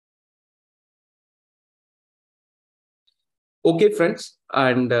Okay, friends,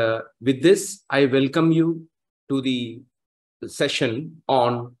 and with this, I welcome you to the session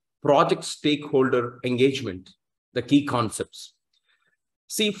on project stakeholder engagement, the key concepts.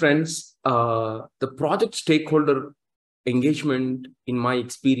 See, friends, the project stakeholder engagement, in my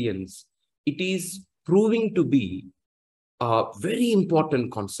experience, it is proving to be a very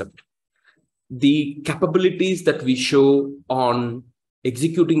important concept. The capabilities that we show on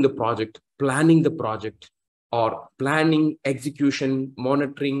executing the project, planning the project, or planning, execution,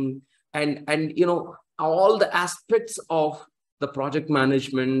 monitoring, and all the aspects of the project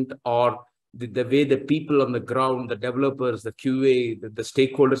management or the way the people on the ground, the developers, the QA, the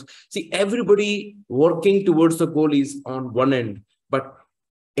stakeholders, see, everybody working towards the goal is on one end, but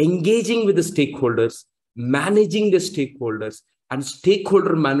engaging with the stakeholders, managing the stakeholders, and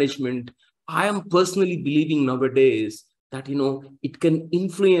stakeholder management, I am personally believing nowadays that it can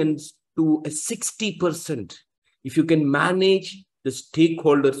influence to a 60%. If you can manage the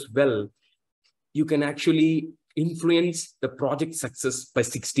stakeholders well, you can actually influence the project success by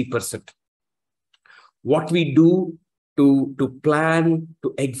 60%. What we do to plan,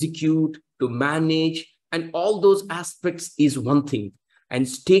 to execute, to manage, and all those aspects is one thing. And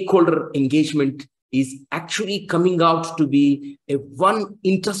stakeholder engagement is actually coming out to be a one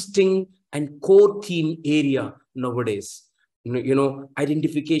interesting and core theme area nowadays.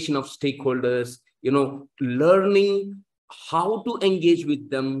 Identification of stakeholders, learning how to engage with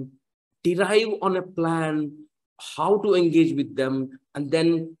them, derive on a plan, how to engage with them, and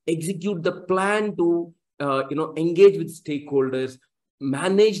then execute the plan to engage with stakeholders,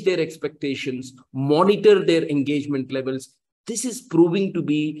 manage their expectations, monitor their engagement levels. This is proving to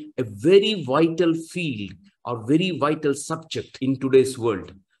be a very vital field or very vital subject in today's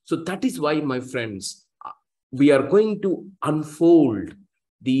world. So that is why, my friends, we are going to unfold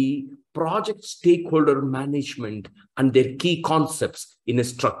the project stakeholder management and their key concepts in a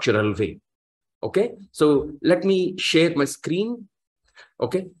structural way. Okay, so let me share my screen.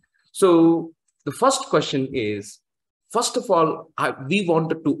 Okay, so the first question is, first of all, we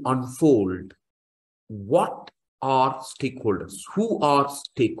wanted to unfold what are stakeholders, who are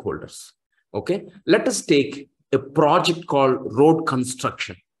stakeholders. Okay, let us take a project called road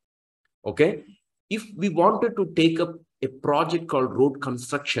construction. Okay, if we wanted to take up a project called road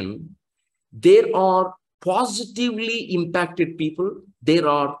construction, there are positively impacted people, there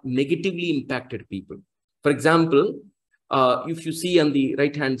are negatively impacted people. For example, if you see on the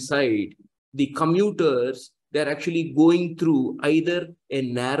right hand side, the commuters, they're actually going through either a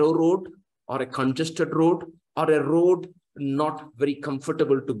narrow road or a congested road or a road not very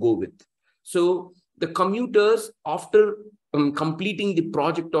comfortable to go with. So the commuters, after completing the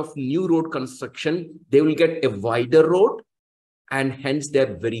project of new road construction, they will get a wider road, and hence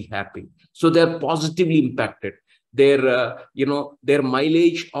they're very happy. So they're positively impacted. Their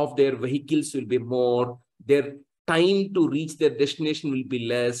mileage of their vehicles will be more. Their time to reach their destination will be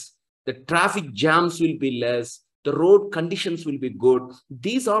less. The traffic jams will be less. The road conditions will be good.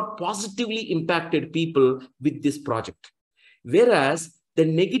 These are positively impacted people with this project. Whereas the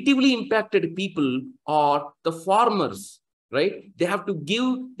negatively impacted people are the farmers, right? They have to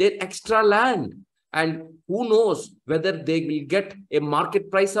give their extra land, and who knows whether they will get a market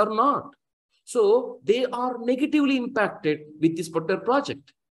price or not. So they are negatively impacted with this particular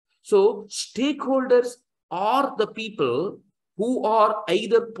project. So stakeholders are the people who are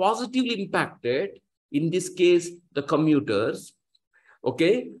either positively impacted, in this case, the commuters,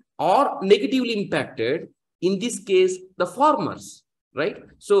 okay, or negatively impacted, in this case, the farmers, right?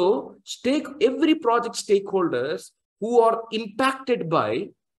 So every project stakeholders who are impacted by,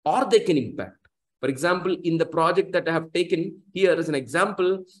 or they can impact. For example, in the project that I have taken here as an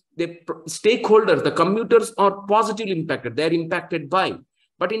example, the stakeholders, the commuters are positively impacted. They're impacted by.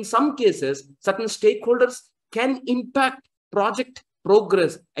 But in some cases, certain stakeholders can impact project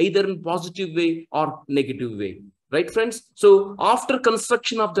progress either in positive way or negative way. Right, friends? So after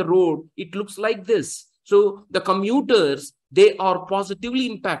construction of the road, it looks like this. So the commuters, they are positively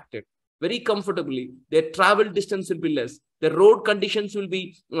impacted very comfortably. Their travel distance will be less. The road conditions will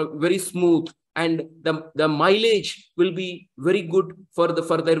be very smooth, and the mileage will be very good for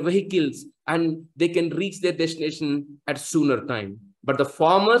their vehicles, and they can reach their destination at sooner time. But the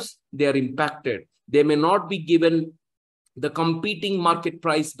farmers, they are impacted. They may not be given the competing market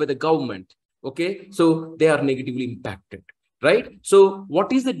price by the government. Okay, so they are negatively impacted, right? So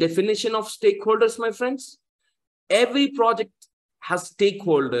what is the definition of stakeholders, my friends? Every project has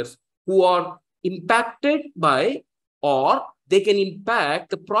stakeholders who are impacted by, or they can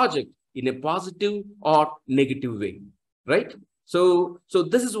impact the project in a positive or negative way, right? So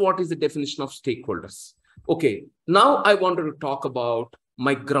this is what is the definition of stakeholders. Okay, now I wanted to talk about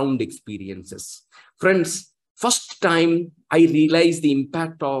my ground experiences. Friends, first time I realized the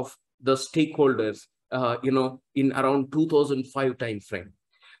impact of the stakeholders, in around 2005 time frame.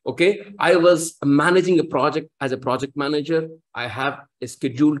 Okay, I was managing a project as a project manager. I have a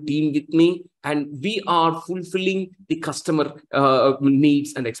scheduled team with me, and we are fulfilling the customer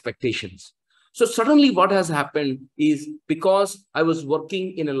needs and expectations. So suddenly what has happened is, because I was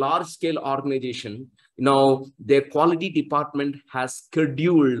working in a large scale organization, now their quality department has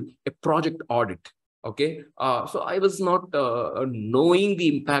scheduled a project audit. Okay, so I was not knowing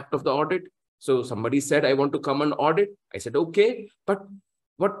the impact of the audit. So somebody said, I want to come and audit. I said, okay, but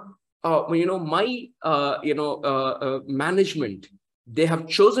what my management, they have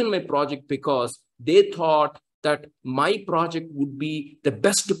chosen my project because they thought that my project would be the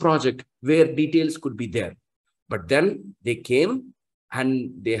best project where details could be there. But then they came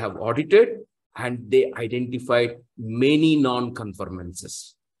and they have audited and they identified many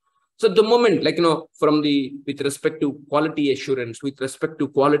non-conformances. So the moment, with respect to quality assurance, with respect to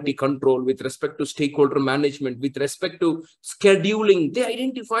quality control, with respect to stakeholder management, with respect to scheduling, they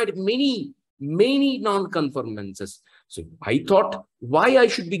identified many non-conformances. So I thought, why I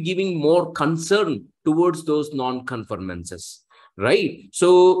should be giving more concern towards those non-conformances, right?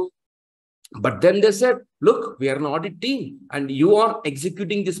 So, but then they said, look, we are an audit team and you are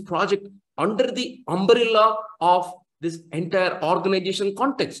executing this project under the umbrella of this entire organization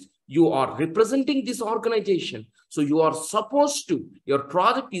context. You are representing this organization. So you are supposed to, your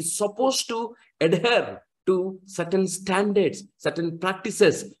project is supposed to adhere to certain standards, certain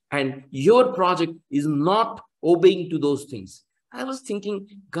practices, and your project is not obeying to those things. I was thinking,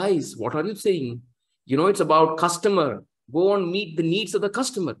 guys, what are you saying? It's about customer. Go and meet the needs of the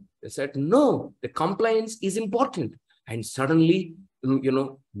customer. They said, no, the compliance is important. And suddenly,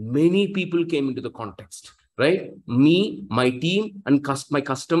 many people came into the context, right? Me, my team, and my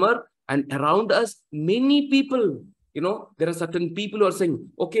customer, and around us, many people, there are certain people who are saying,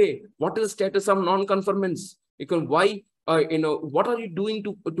 okay, what is the status of non-conformance? Why, what are you doing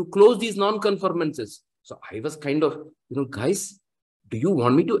to close these non-conformances? So I was kind of, guys, do you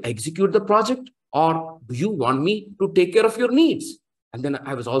want me to execute the project or do you want me to take care of your needs? And then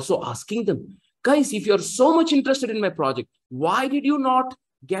I was also asking them, guys, if you're so much interested in my project, why did you not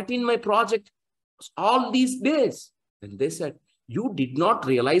get in my project all these days? Then they said, you did not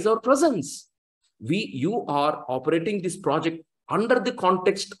realize our presence. You are operating this project under the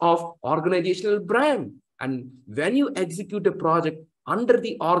context of organizational brand. And when you execute a project under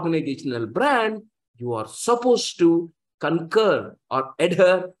the organizational brand, you are supposed to concur or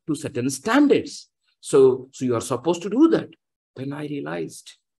adhere to certain standards. So you are supposed to do that. Then I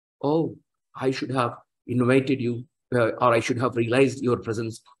realized, oh, I should have invited you or I should have realized your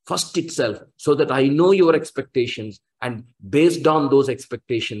presence first itself so that I know your expectations. And based on those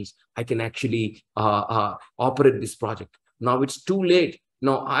expectations, I can actually operate this project. Now it's too late.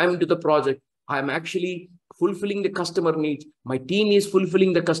 Now I'm into the project. I'm actually fulfilling the customer needs. My team is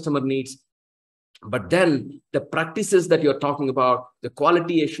fulfilling the customer needs. But then the practices that you're talking about, the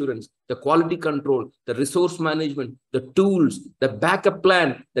quality assurance, the quality control, the resource management, the tools, the backup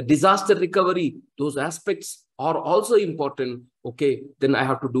plan, the disaster recovery, those aspects are also important. Okay, then I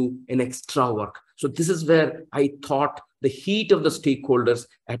have to do an extra work. So this is where I thought the heat of the stakeholders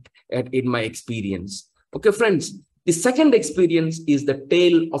in my experience. Okay, friends, the second experience is the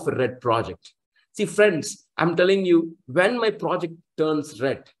tail of a red project. See, friends, I'm telling you, when my project turns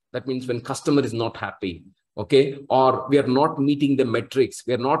red, that means when customer is not happy, okay, or we are not meeting the metrics,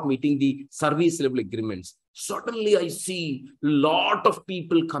 we are not meeting the service level agreements. Suddenly I see a lot of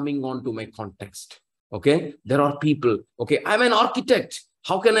people coming on to my context. Okay, there are people, okay, I'm an architect.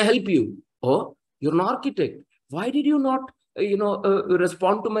 How can I help you? Oh, you're an architect. Why did you not,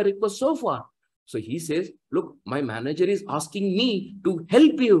 respond to my request so far? So he says, look, my manager is asking me to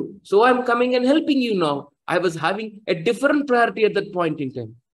help you. So I'm coming and helping you now. I was having a different priority at that point in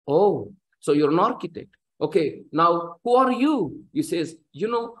time. Oh, so you're an architect. Okay, now who are you? He says,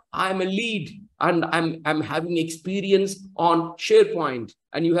 I'm a lead and I'm having experience on SharePoint,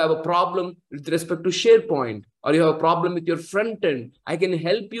 and you have a problem with respect to SharePoint, or you have a problem with your front end. I can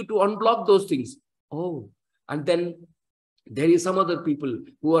help you to unblock those things. Oh, and then there is some other people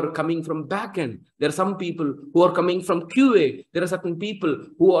who are coming from backend. There are some people who are coming from QA. There are certain people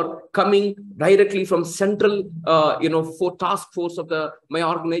who are coming directly from central, for task force of my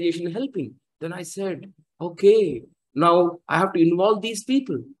organization helping. Then I said, okay, now I have to involve these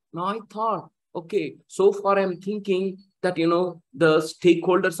people. Now I thought, okay, so far I'm thinking that, the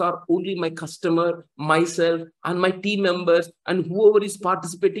stakeholders are only my customer, myself, and my team members, and whoever is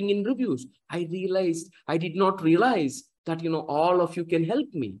participating in reviews. I did not realize that, all of you can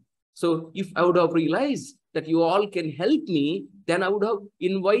help me. So if I would have realized that you all can help me, then I would have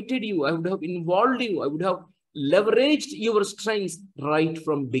invited you, I would have involved you, I would have leveraged your strengths right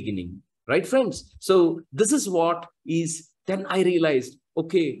from beginning. Right, friends? So this is what is, then I realized,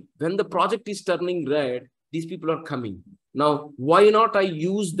 okay, when the project is turning red, these people are coming. Now, why not I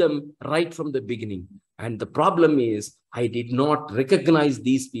use them right from the beginning? And the problem is, I did not recognize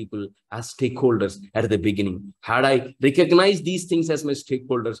these people as stakeholders at the beginning. Had I recognized these things as my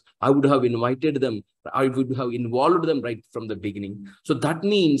stakeholders, I would have invited them. I would have involved them right from the beginning. So that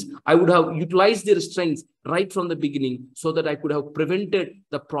means I would have utilized their strengths right from the beginning so that I could have prevented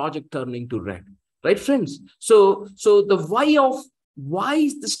the project turning to red. Right, friends? So the why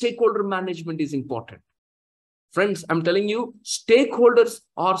is the stakeholder management is important. Friends, I'm telling you, stakeholders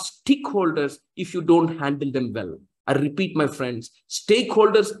are stakeholders if you don't handle them well. I repeat, my friends,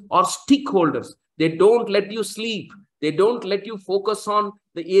 stakeholders are stakeholders. They don't let you sleep. They don't let you focus on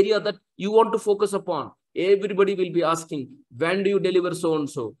the area that you want to focus upon. Everybody will be asking, when do you deliver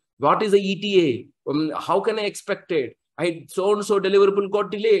so-and-so? What is the ETA? How can I expect it? So-and-so deliverable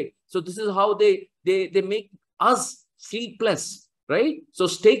got delayed. So this is how they make us sleepless. Right? So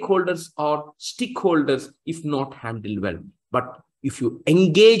stakeholders are stakeholders if not handled well. But if you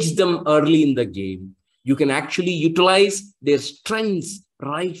engage them early in the game, you can actually utilize their strengths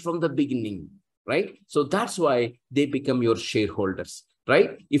right from the beginning. Right? So that's why they become your shareholders.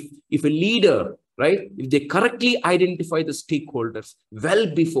 Right? If a leader, right, if they correctly identify the stakeholders well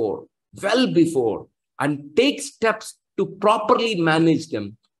before, and take steps to properly manage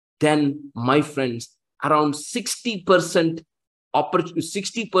them, then, my friends, around 60%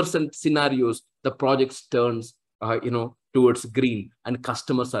 scenarios, the project turns, towards green and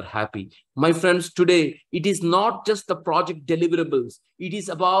customers are happy. My friends, today, it is not just the project deliverables. It is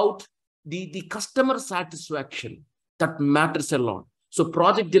about the customer satisfaction that matters a lot. So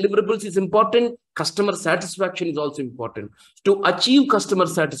project deliverables is important. Customer satisfaction is also important. To achieve customer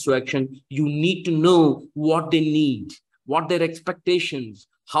satisfaction, you need to know what they need, what their expectations,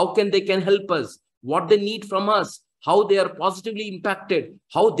 how they can help us, what they need from us, how they are positively impacted,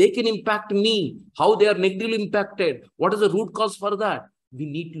 how they can impact me, how they are negatively impacted, what is the root cause for that. We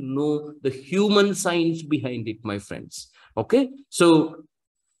need to know the human science behind it, my friends. Okay, so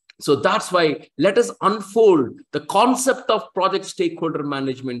that's why let us unfold the concept of project stakeholder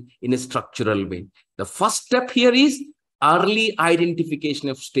management in a structural way. The first step here is early identification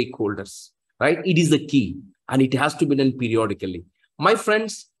of stakeholders, right? It is the key and it has to be done periodically. My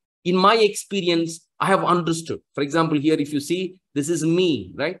friends, in my experience, I have understood. For example, here, if you see, this is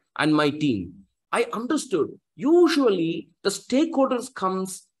me, right? And my team. I understood. Usually, the stakeholders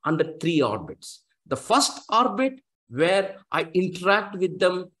comes under 3 orbits. The first orbit, where I interact with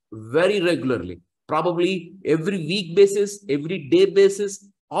them very regularly, probably every week basis, every day basis,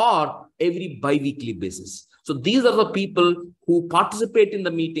 or every bi-weekly basis. So these are the people who participate in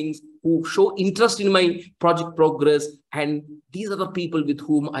the meetings, who show interest in my project progress, and these are the people with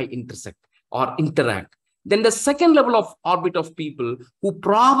whom I intersect or interact. Then the second level of orbit of people who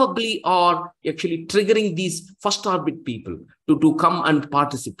probably are actually triggering these first orbit people to come and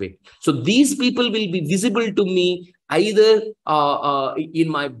participate. So these people will be visible to me either in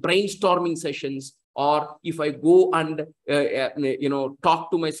my brainstorming sessions, or if I go and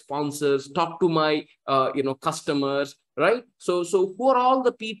talk to my sponsors, talk to my customers, right? So who are all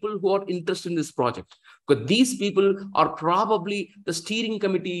the people who are interested in this project? Because these people are probably the steering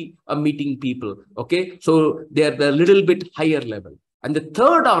committee meeting people. Okay, so they are the little bit higher level. And the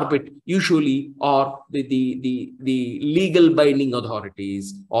third orbit usually are the legal binding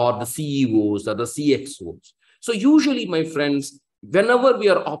authorities, or the CEOs, or the CXOs. So usually, my friends, whenever we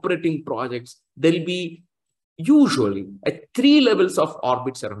are operating projects, there will be usually at 3 levels of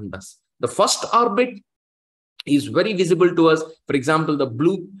orbits around us. The first orbit is very visible to us. For example, the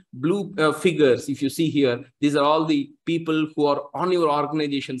blue figures, if you see here, these are all the people who are on your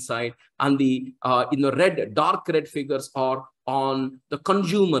organization side, and the dark red figures are on the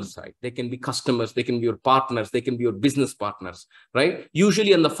consumer side. They can be customers, they can be your partners, they can be your business partners, right?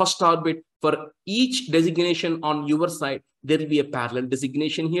 Usually on the first orbit, for each designation on your side, there will be a parallel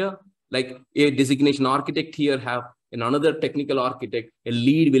designation here, like a designation architect here have in another technical architect, a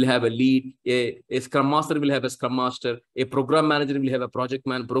lead will have a lead, a scrum master will have a scrum master, a program manager will have a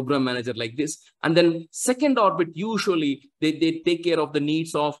program manager, like this. And then second orbit, usually they take care of the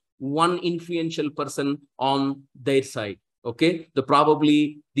needs of one influential person on their side. Okay,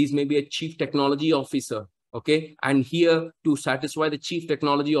 probably these may be a chief technology officer, Okay. And here, to satisfy the chief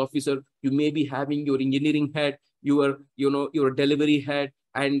technology officer, you may be having your engineering head, your delivery head,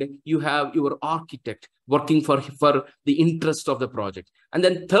 and you have your architect working for the interest of the project. And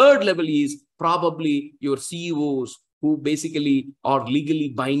then third level is probably your CEOs, who basically are legally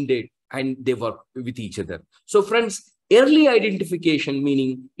binded and they work with each other. So friends, early identification,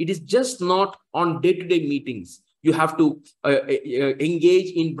 meaning it is just not on day-to-day meetings. You have to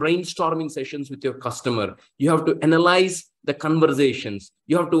engage in brainstorming sessions with your customer. You have to analyze the conversations.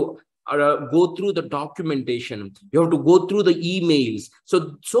 You have to go through the documentation. You have to go through the emails,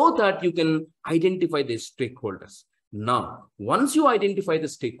 so that you can identify the stakeholders. Now, once you identify the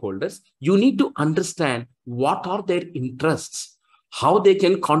stakeholders, you need to understand what are their interests, how they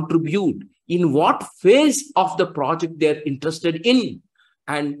can contribute, in what phase of the project they're interested in,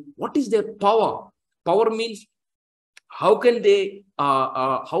 and what is their power. Power means how can they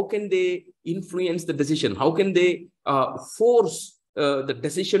influence the decision? How can they force the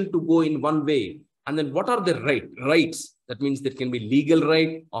decision to go in one way? And then what are the rights? That means there can be legal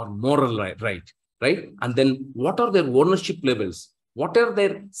right or moral right? And then what are their ownership levels? What are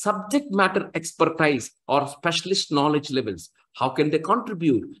their subject matter expertise or specialist knowledge levels? How can they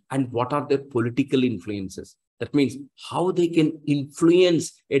contribute? And what are their political influences? That means how they can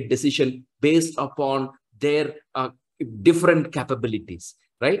influence a decision based upon their different capabilities,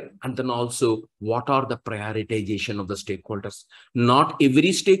 right? And then also, what are the prioritization of the stakeholders? Not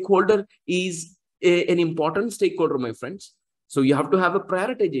every stakeholder is an important stakeholder, my friends. So you have to have a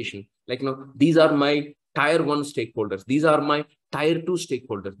prioritization. Like, these are my tier 1 stakeholders. These are my tier 2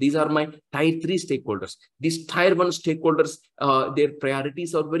 stakeholders. These are my tier 3 stakeholders. These tier 1 stakeholders, their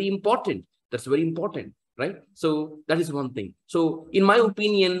priorities are very important. That's very important, right? So that is one thing. So in my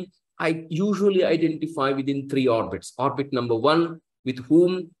opinion, I usually identify within 3 orbits. Orbit number 1, with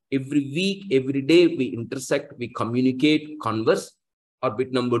whom every week, every day we intersect, we communicate, converse.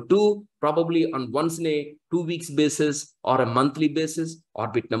 Orbit number 2, probably on once in a 2 weeks basis or a monthly basis.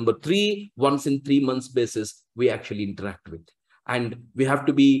 Orbit number 3, once in 3 months basis, we actually interact with. And we have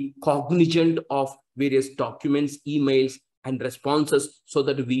to be cognizant of various documents, emails, and responses, so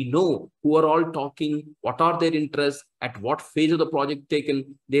that we know who are all talking, what are their interests, at what phase of the project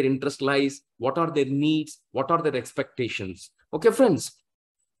their interest lies, what are their needs, what are their expectations. Okay, friends.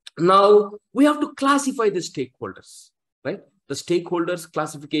 Now we have to classify the stakeholders, right? The stakeholders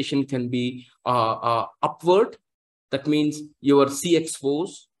classification can be upward. That means your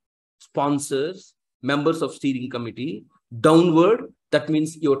CXOs, sponsors, members of steering committee. Downward, that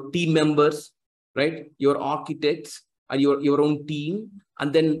means your team members, right? Your architects, and your own team.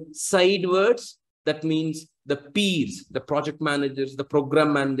 And then sidewards, that means the peers, the project managers, the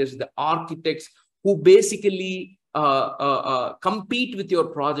program managers, the architects, who basically compete with your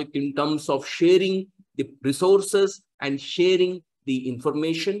project in terms of sharing the resources and sharing the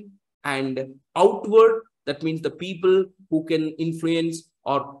information. And outward, that means the people who can influence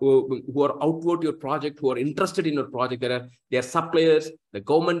or who are outward your project, who are interested in your project. There are suppliers, the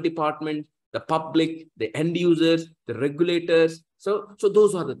government department, the public, the end users, the regulators. So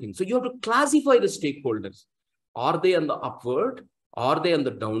those are the things. So you have to classify the stakeholders. Are they on the upward? Are they on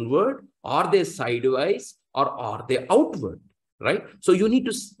the downward? Are they sidewise? Or are they outward? Right? So you need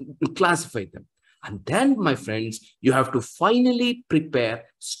to classify them. And then, my friends, you have to finally prepare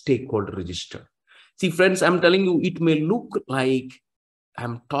stakeholder register. See, friends, I'm telling you, it may look like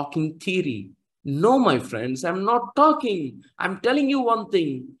I'm talking theory. No, my friends, I'm not talking. I'm telling you one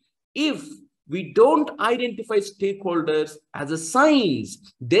thing. If we don't identify stakeholders as a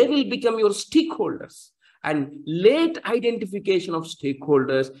science, they will become your stakeholders. And late identification of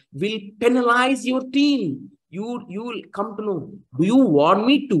stakeholders will penalize your team. You will come to know, do you want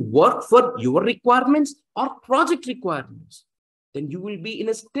me to work for your requirements or project requirements? Then you will be in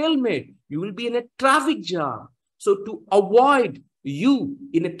a stalemate. You will be in a traffic jam. So to avoid you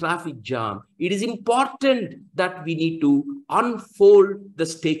in a traffic jam, it is important that we need to unfold the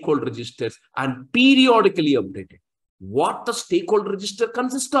stakeholder registers and periodically update it. What the stakeholder register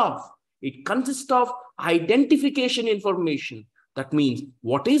consists of? It consists of identification information. That means,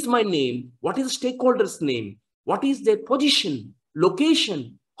 what is my name? What is the stakeholder's name? What is their position,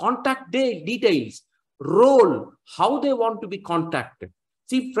 location, contact details, role, how they want to be contacted.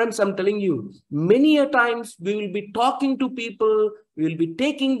 See, friends, I'm telling you, many a times we will be talking to people, we will be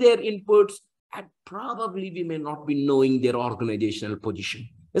taking their inputs, and probably we may not be knowing their organizational position.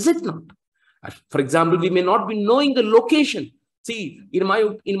 Is it not? For example, we may not be knowing the location. See, in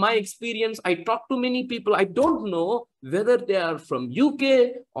my experience, I talk to many people. I don't know whether they are from UK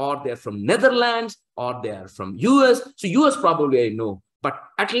or they're from Netherlands or they are from US. So US probably I know, but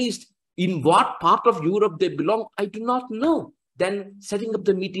at least In what part of Europe they belong, I do not know. Then setting up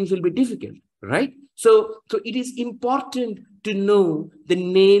the meetings will be difficult, right? So it is important to know the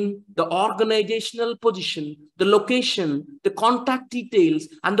name, the organizational position, the location, the contact details,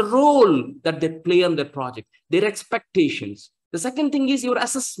 and the role that they play on the project, their expectations. The second thing is your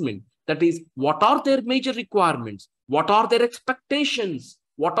assessment. That is, what are their major requirements? What are their expectations?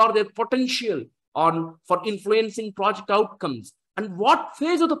 What are their potential for influencing project outcomes? And what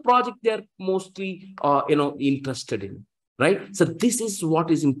phase of the project they are mostly interested in, right? So this is what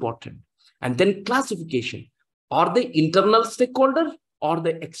is important. And then classification. Are they internal stakeholder or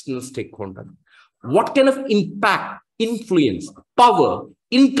the external stakeholder? What kind of impact, influence, power,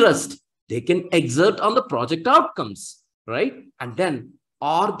 interest they can exert on the project outcomes, right? And then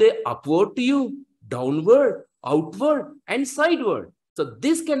are they upward to you, downward, outward, and sideward? So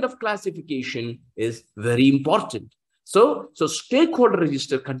this kind of classification is very important. So stakeholder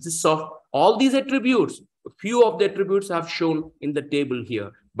register consists of all these attributes. A few of the attributes I have shown in the table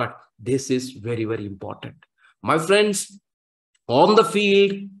here, but this is very, very important. My friends, on the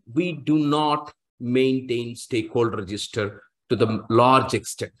field, we do not maintain stakeholder register to the large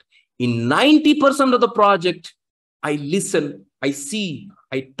extent. In 90% of the project, I listen, I see,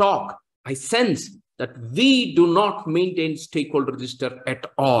 I talk, I sense that we do not maintain stakeholder register at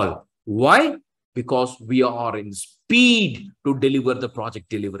all. Why? Because we are in speed to deliver the project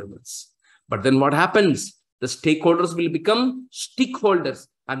deliverables. But then what happens? The stakeholders will become stakeholders,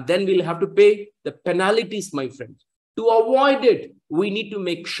 and then we'll have to pay the penalties, my friends. To avoid it, we need to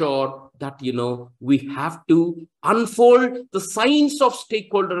make sure that, we have to unfold the science of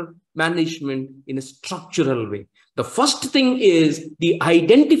stakeholder management in a structural way. The first thing is the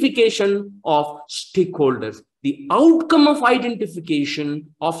identification of stakeholders. The outcome of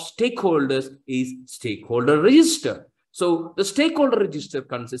identification of stakeholders is stakeholder register. So the stakeholder register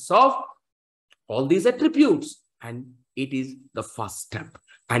consists of all these attributes, and it is the first step.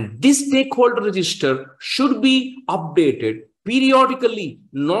 And this stakeholder register should be updated periodically,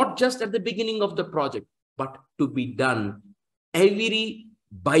 not just at the beginning of the project, but to be done every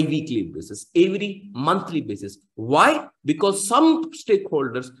bi-weekly basis, every monthly basis. Why? Because some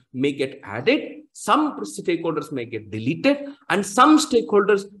stakeholders may get added, some stakeholders may get deleted, and some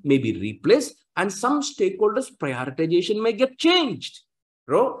stakeholders may be replaced, and some stakeholders' prioritization may get changed.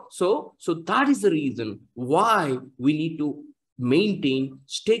 So that is the reason why we need to maintain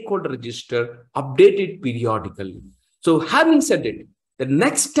stakeholder register updated periodically. So having said it, the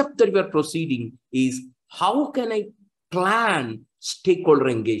next step that we are proceeding is how can I plan stakeholder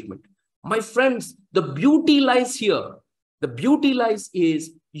engagement? My friends, the beauty lies here. The beauty lies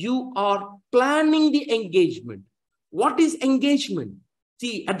is you are planning the engagement. What is engagement?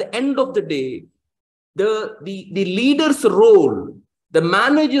 See, at the end of the day, the leader's role, the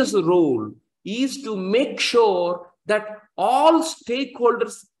manager's role is to make sure that all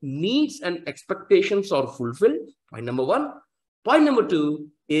stakeholders' needs and expectations are fulfilled. Point number one. Point number two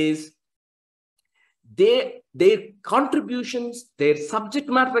is their contributions, their subject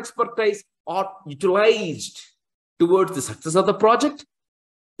matter expertise are utilized towards the success of the project.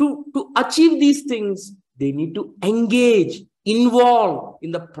 To achieve these things, they need to engage, involve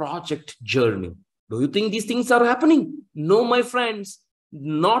in the project journey. Do you think these things are happening? No, my friends.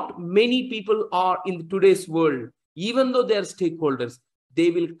 Not many people are in today's world. Even though they are stakeholders,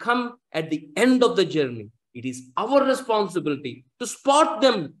 they will come at the end of the journey. It is our responsibility to spot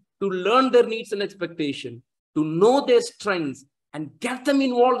them, to learn their needs and expectations, to know their strengths, and get them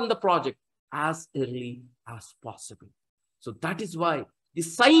involved in the project as early as possible. So that is why the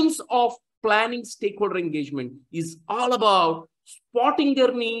science of planning stakeholder engagement is all about spotting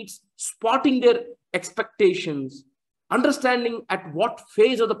their needs, spotting their expectations, understanding at what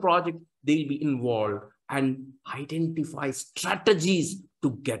phase of the project they'll be involved, and identify strategies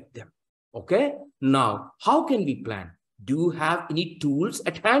to get them. Okay? Now, how can we plan? Do you have any tools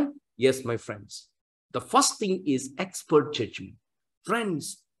at hand? Yes, my friends. The first thing is expert judgment.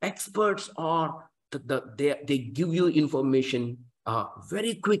 Friends, experts are, they give you information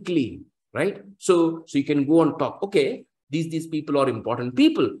very quickly, right? So you can go and talk, okay, these people are important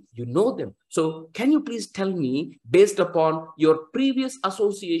people, you know them. So can you please tell me, based upon your previous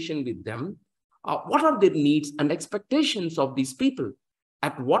association with them, what are their needs and expectations of these people?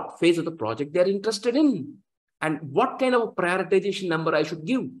 At what phase of the project they're interested in? And what kind of prioritization number I should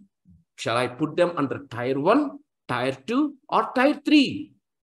give? Shall I put them under tier 1, tier 2, or tier 3?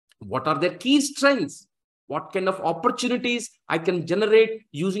 What are their key strengths? What kind of opportunities I can generate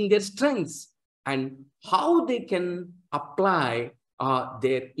using their strengths? And how they can apply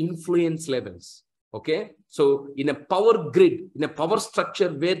their influence levels. Okay. So in a power grid, in a power structure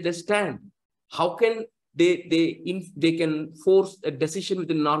where they stand, how can they can force a decision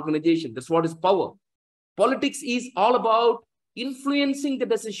within an organization? That's what is power. Politics is all about influencing the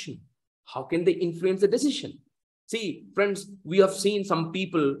decision. How can they influence the decision? See, friends, we have seen some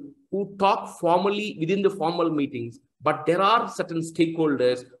people who talk formally within the formal meetings, but there are certain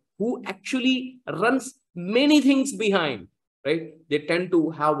stakeholders who actually runs many things behind, right? They tend to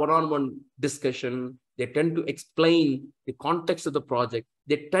have one-on-one discussion. They tend to explain the context of the project.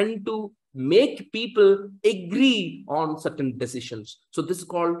 They tend to make people agree on certain decisions. So this is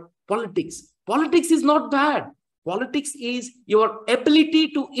called politics. Politics is not bad. Politics is your ability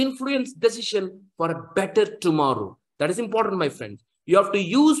to influence decision for a better tomorrow. That is important, my friends. You have to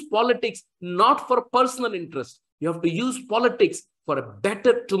use politics not for personal interest. You have to use politics for a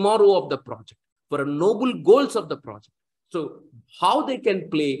better tomorrow of the project, for a noble goals of the project. So how they can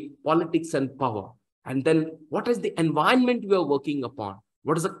play politics and power. And then what is the environment we are working upon?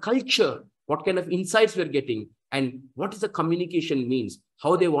 What is the culture? What kind of insights we're getting? And what is the communication means?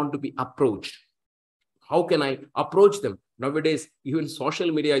 How they want to be approached? How can I approach them? Nowadays, even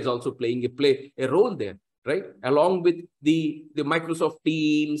social media is also playing a role there, right? Along with the Microsoft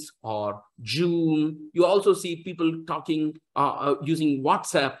Teams or Zoom, you also see people talking using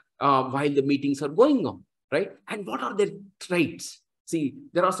WhatsApp while the meetings are going on, right? And what are their traits? See,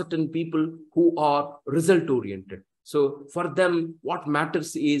 there are certain people who are result-oriented. So for them, what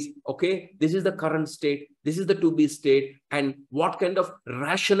matters is, okay, this is the current state, this is the to-be state, and what kind of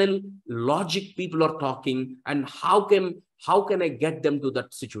rational logic people are talking, and how can I get them to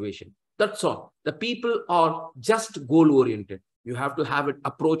that situation? That's all. The people are just goal-oriented. You have to have it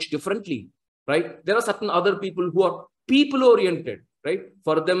approached differently, right? There are certain other people who are people-oriented, right?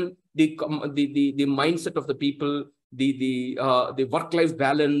 For them, the mindset of the people, the work-life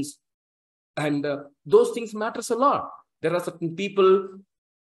balance, and those things matters a lot. There are certain people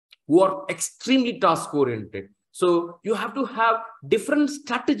who are extremely task-oriented. So you have to have different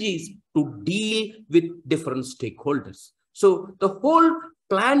strategies to deal with different stakeholders. So the whole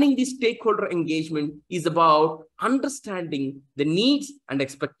planning the stakeholder engagement is about understanding the needs and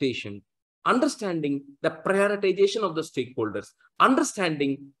expectation, understanding the prioritization of the stakeholders,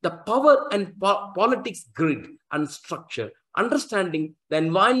 understanding the power and politics grid and structure, understanding the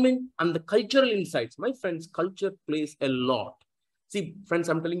environment and the cultural insights. My friends, culture plays a lot. See, friends,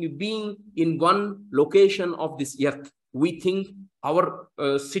 I'm telling you, being in one location of this earth, we think our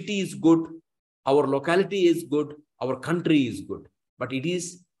city is good, our locality is good, our country is good. But it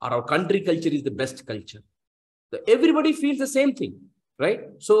is, our country culture is the best culture. Everybody feels the same thing, right?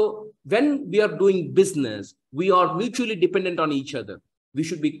 So when we are doing business, we are mutually dependent on each other. We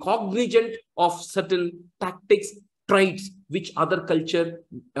should be cognizant of certain tactics, traits, which other culture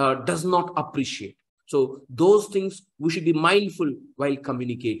does not appreciate. So those things we should be mindful while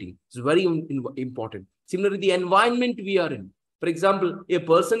communicating. It's very important. Similarly, the environment we are in. For example, a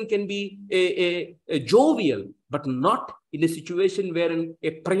person can be a jovial, but not in a situation wherein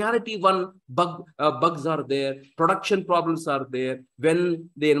a priority one bugs are there, production problems are there, when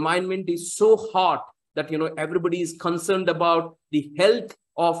the environment is so hot that everybody is concerned about the health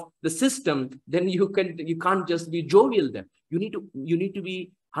of the system, then you can't just be jovial there. You need to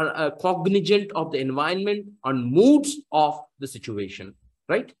be cognizant of the environment and moods of the situation,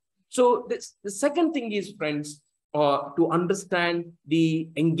 right? So the second thing is, friends, to understand the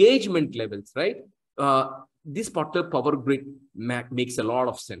engagement levels, right? This particular power grid makes a lot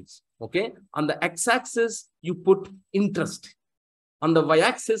of sense. Okay, on the x-axis you put interest. On the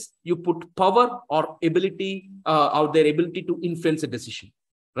y-axis, you put power or ability, or their ability to influence a decision,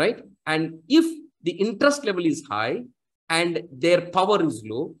 right? And if the interest level is high and their power is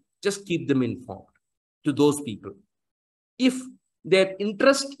low, just keep them informed to those people. If their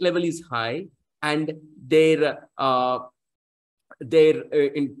interest level is high and their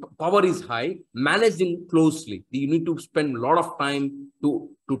power is high, manage them closely. You need to spend a lot of time to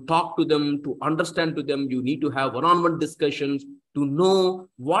talk to them, to understand to them. You need to have one-on-one discussions to know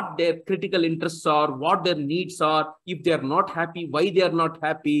what their critical interests are, what their needs are, if they are not happy, why they are not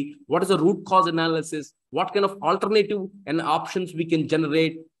happy, what is the root cause analysis, what kind of alternative and options we can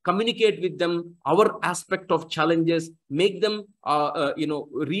generate, communicate with them, our aspect of challenges, make them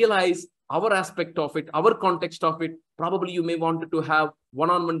realize our aspect of it, our context of it. Probably you may want to have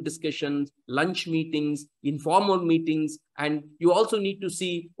one-on-one discussions, lunch meetings, informal meetings, and you also need to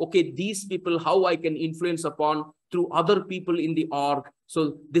see, okay, these people, how I can influence upon through other people in the org.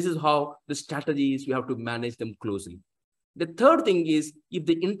 So this is how the strategy is. You have to manage them closely. The third thing is, if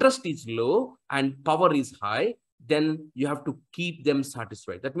the interest is low and power is high, then you have to keep them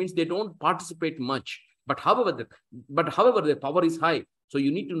satisfied. That means they don't participate much, but however, their power is high. So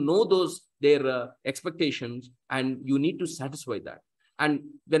you need to know their expectations, and you need to satisfy that. And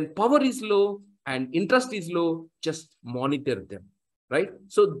when power is low and interest is low, just monitor them, right?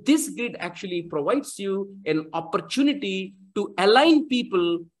 So this grid actually provides you an opportunity to align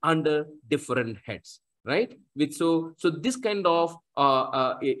people under different heads, right? So this kind of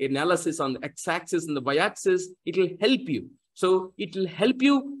analysis on the x-axis and the y-axis, it will help you. So it will help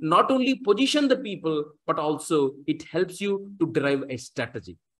you not only position the people, but also it helps you to derive a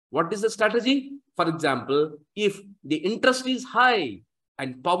strategy. What is the strategy? For example, if the interest is high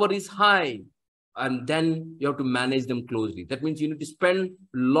and power is high, and then you have to manage them closely. That means you need to spend a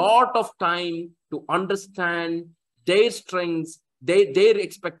lot of time to understand their strengths, their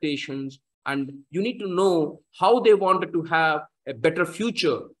expectations, and you need to know how they wanted to have a better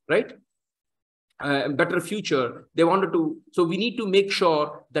future, right? A better future. They wanted to, so we need to make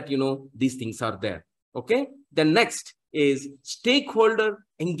sure that, these things are there. Okay. The next is stakeholder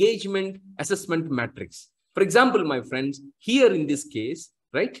engagement assessment matrix. For example, my friends, here in this case,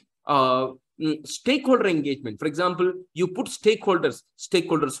 right? Stakeholder engagement. For example, you put stakeholders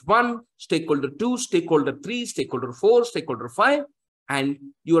 1, stakeholder 2, stakeholder 3, stakeholder 4, stakeholder 5, and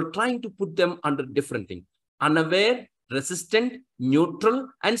you are trying to put them under different things: unaware, resistant, neutral,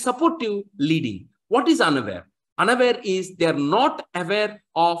 and supportive leading. What is unaware? Unaware is they are not aware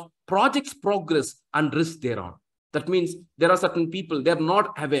of project's progress and risk thereon. That means there are certain people, they're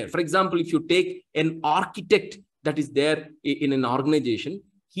not aware. For example, if you take an architect that is there in an organization,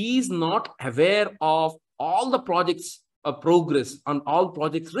 he is not aware of all the projects progress and all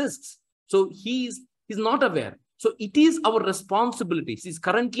projects risks. So he's not aware. So it is our responsibility.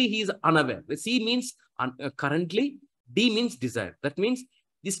 Currently he is unaware. The C means currently, D means desire. That means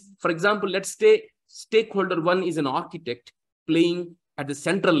this, for example, let's say stakeholder 1 is an architect playing at the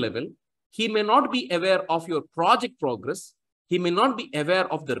central level. He may not be aware of your project progress. He may not be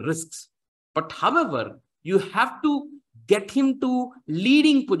aware of the risks. But however, you have to get him to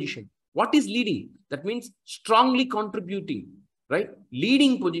leading position. What is leading? That means strongly contributing, right?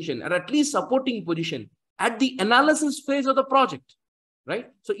 Leading position, or at least supporting position at the analysis phase of the project, right?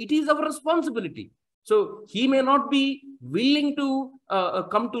 So it is our responsibility. So he may not be willing to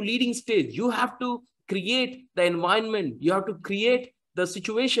come to leading stage. You have to create the environment. You have to create the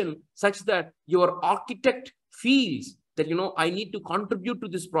situation such that your architect feels that, I need to contribute to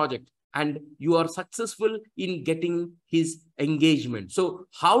this project, and you are successful in getting his engagement. So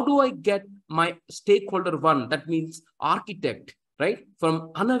how do I get my stakeholder 1, that means architect, right,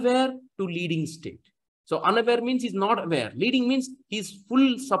 from unaware to leading state? So unaware means he's not aware. Leading means he's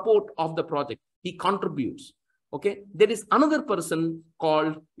full support of the project. He contributes. Okay. There is another person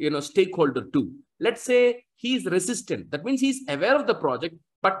called, stakeholder 2. Let's say he's resistant. That means he's aware of the project,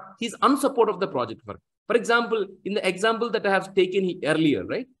 but he's unsupport of the project work. For example, in the example that I have taken earlier,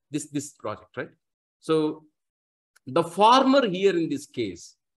 right? This project, right? So the farmer here in this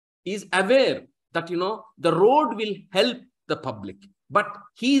case is aware that, the road will help the public, but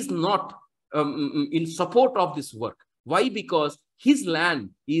he is not in support of this work. Why? Because his land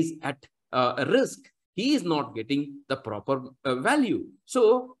is at a risk. He is not getting the proper value.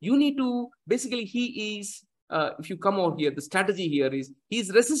 So you need to, basically he is, if you come out here, the strategy here is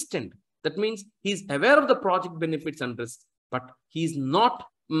he's resistant. That means he's aware of the project benefits and risks, but he's not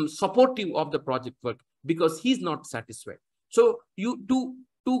supportive of the project work because he's not satisfied. So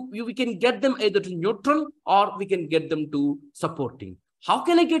we can get them either to neutral or we can get them to supporting. How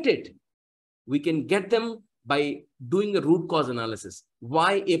can I get it? We can get them by doing a root cause analysis.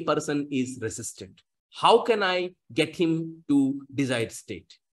 Why a person is resistant? How can I get him to desired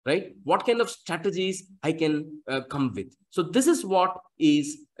state? Right? What kind of strategies I can come with? So this is what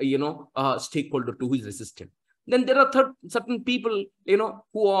is, stakeholder 2 who is resistant. Then there are certain people,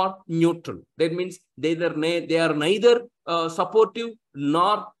 who are neutral. That means they are neither supportive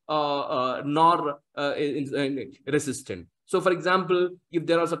nor resistant. So for example, if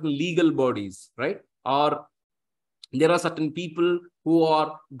there are certain legal bodies, right? Or there are certain people who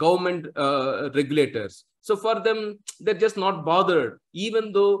are government regulators. So for them, they're just not bothered,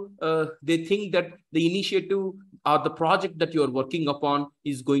 even though they think that the initiative or the project that you're working upon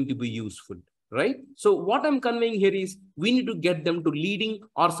is going to be useful, right? So what I'm conveying here is we need to get them to leading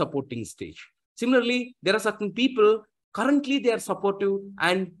or supporting stage. Similarly, there are certain people, currently they are supportive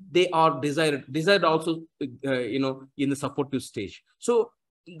and they are desired also, in the supportive stage. So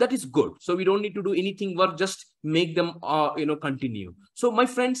that is good. So we don't need to do anything but just make them, continue. So my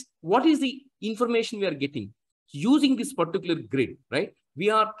friends, what is the information we are getting using this particular grid, right? we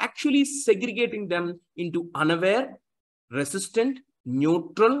are actually segregating them into unaware, resistant,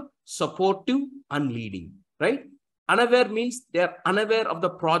 neutral, supportive, and leading, right? Unaware means they are unaware of the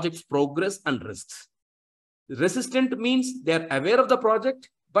project's progress and risks. Resistant means they are aware of the project,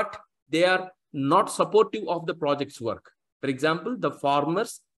 but they are not supportive of the project's work. For example, the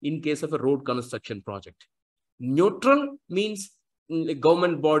farmers in case of a road construction project. Neutral means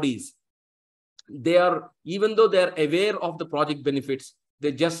government bodies. They are, even though they are aware of the project benefits,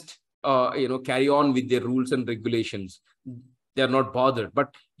 they just carry on with their rules and regulations. They are not bothered.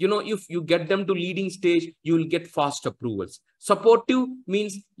 But if you get them to leading stage, you will get fast approvals. Supportive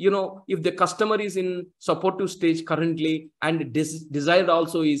means, if the customer is in supportive stage currently and desired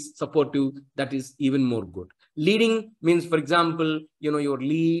also is supportive, that is even more good. Leading means, for example, your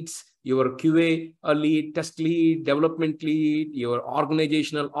leads, your QA lead, test lead, development lead, your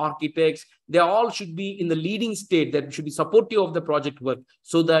organizational architects, they all should be in the leading state, that should be supportive of the project work,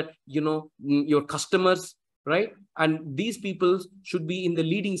 so that, your customers, right? And these people should be in the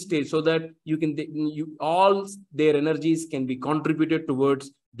leading stage, so that all their energies can be contributed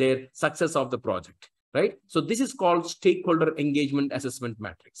towards their success of the project, right? So this is called stakeholder engagement assessment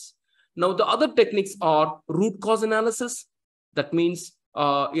matrix. Now, the other techniques are root cause analysis. That means,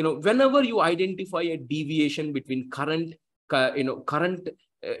 whenever you identify a deviation between current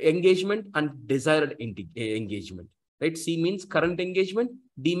engagement and desired engagement, right? C means current engagement,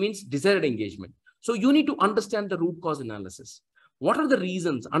 D means desired engagement. So you need to understand the root cause analysis. What are the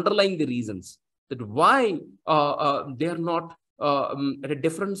reasons, underlying the reasons that why they are not at a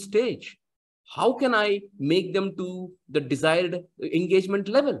different stage? How can I make them to the desired engagement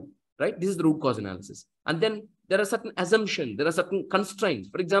level, right? This is the root cause analysis. And then there are certain assumptions, there are certain constraints.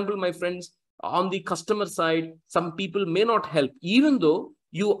 For example, my friends, on the customer side, some people may not help, even though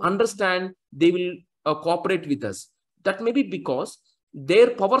you understand they will cooperate with us. That may be because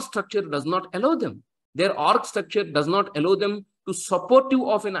their power structure does not allow them. Their org structure does not allow them to support you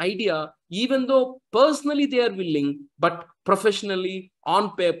of an idea, even though personally they are willing, but professionally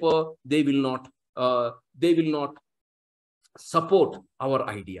on paper, they will not support our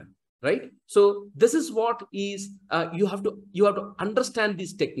idea, right? So this is what is, you have to understand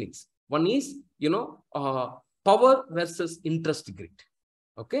these techniques. One is, power versus interest grid.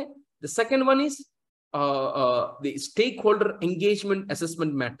 Okay. The second one is the stakeholder engagement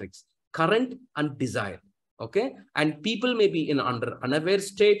assessment matrix, current and desired. Okay. And people may be in unaware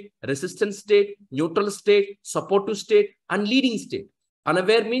state, resistant state, neutral state, supportive state, and leading state.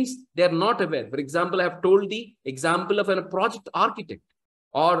 Unaware means they are not aware. For example, I have told the example of a project architect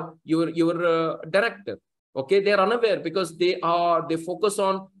or your director. Okay, they are unaware because they focus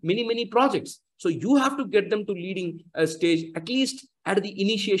on many projects. So you have to get them to leading stage, at least at the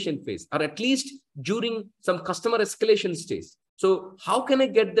initiation phase, or at least during some customer escalation stage. So how can I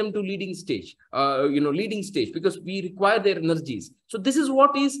get them to leading stage? Leading stage, because we require their energies. So this is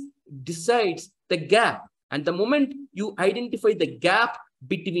what decides the gap. And the moment you identify the gap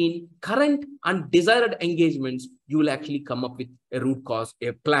between current and desired engagements, you will actually come up with a root cause,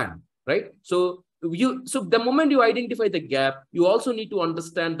 a plan, right? So the moment you identify the gap, you also need to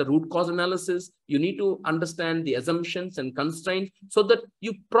understand the root cause analysis. You need to understand the assumptions and constraints so that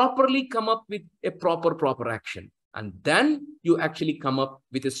you properly come up with a proper action. And then you actually come up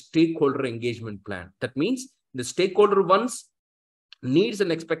with a stakeholder engagement plan. That means the stakeholder one's needs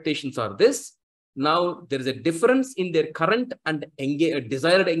and expectations are this. Now there is a difference in their current and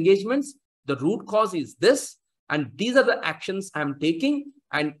desired engagements. The root cause is this, and these are the actions I'm taking.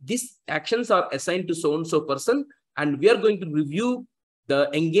 And these actions are assigned to so-and-so person. And we are going to review the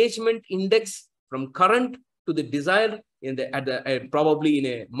engagement index from current to the desired probably in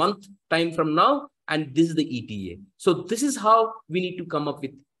a month time from now. And this is the ETA. So this is how we need to come up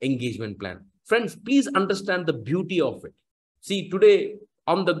with engagement plan. Friends, please understand the beauty of it. See, today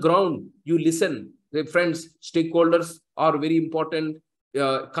on the ground, you listen. Friends, stakeholders are very important.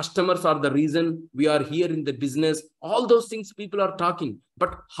 Customers are the reason we are here in the business. All those things people are talking.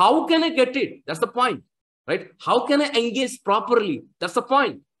 But how can I get it? That's the point, right? How can I engage properly? That's the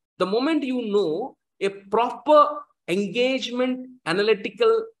point. The moment you know a proper engagement,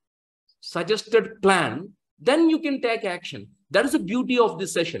 analytical, suggested plan, then you can take action. That is the beauty of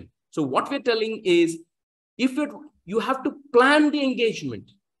this session. So what we're telling is, you have to plan the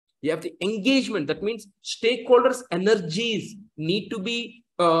engagement. You have the engagement. That means stakeholders' energies need to be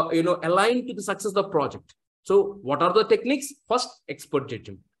aligned to the success of the project. So what are the techniques? First, expert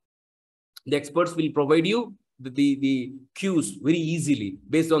judgment. The experts will provide you the cues very easily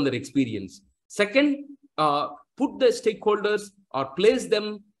based on their experience. Second, put the stakeholders or place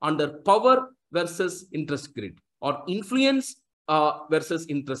them under power versus interest grid, or influence versus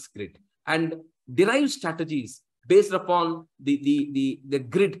interest grid, and derive strategies based upon the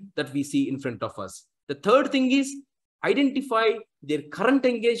grid that we see in front of us. The third thing is identify their current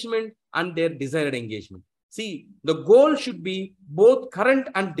engagement and their desired engagement. See, the goal should be both current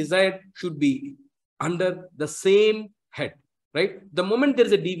and desired should be under the same head, right? The moment there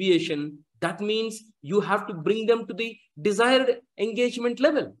is a deviation, that means you have to bring them to the desired engagement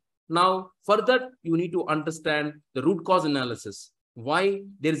level. Now, for that, you need to understand the root cause analysis, why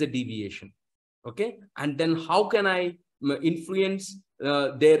there is a deviation, okay? And then how can I influence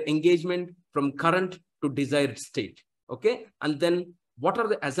their engagement from current to desired state, okay? And then what are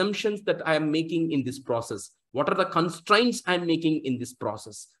the assumptions that I am making in this process? What are the constraints I'm making in this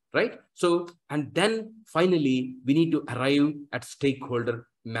process, right? So, and then finally, we need to arrive at stakeholder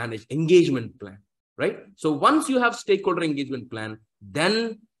managed engagement plan, right? So once you have stakeholder engagement plan,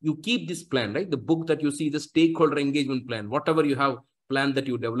 then you keep this plan, right? The book that you see, the stakeholder engagement plan, whatever you have plan that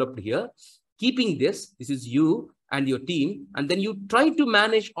you developed here, keeping this is you and your team, and then you try to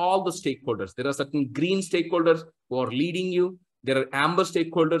manage all the stakeholders. There are certain green stakeholders who are leading you. There are amber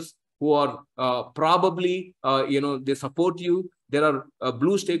stakeholders who are probably, they support you. There are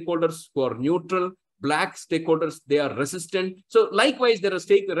blue stakeholders who are neutral, black stakeholders, they are resistant. So likewise, there are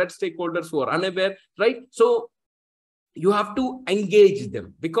red stakeholders who are unaware, right? So you have to engage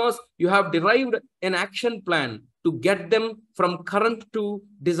them because you have derived an action plan to get them from current to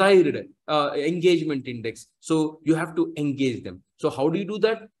desired engagement index. So you have to engage them. So how do you do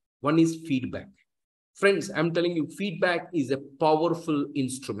that? One is feedback. Friends, I'm telling you, feedback is a powerful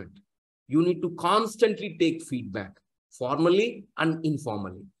instrument. You need to constantly take feedback, formally and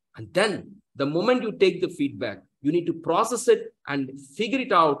informally. And then the moment you take the feedback, you need to process it and figure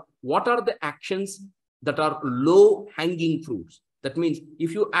it out. What are the actions that are low hanging fruits? That means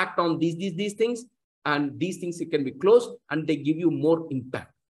if you act on these things, and these things can be closed and they give you more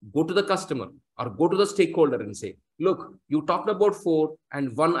impact. Go to the customer or go to the stakeholder and say, look, you talked about 4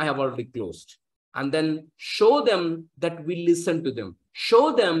 and 1 I have already closed. And then show them that we listen to them.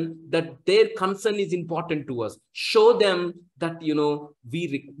 Show them that their concern is important to us. Show them that,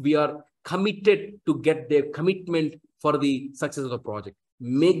 we are committed to get their commitment for the success of the project.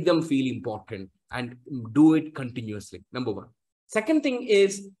 Make them feel important and do it continuously. Number one. Second thing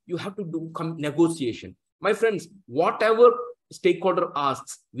is you have to do negotiation. My friends, whatever stakeholder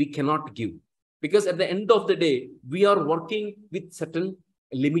asks, we cannot give. Because at the end of the day, we are working with certain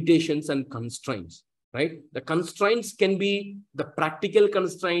limitations and constraints, right? The constraints can be the practical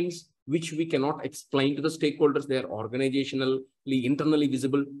constraints, which we cannot explain to the stakeholders. They are organizationally, internally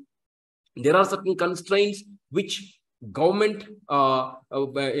visible. There are certain constraints which government,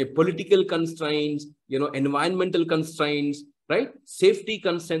 political constraints, environmental constraints, right? Safety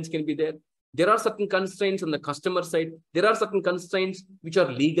constraints can be there. There are certain constraints on the customer side. There are certain constraints which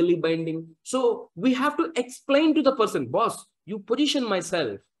are legally binding. So we have to explain to the person, boss, you position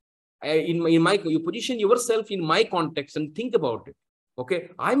myself you position yourself in my context and think about it. Okay,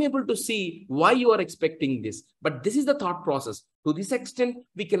 I'm able to see why you are expecting this, but this is the thought process. To this extent,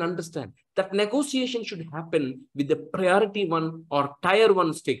 we can understand that negotiation should happen with the priority 1 or tier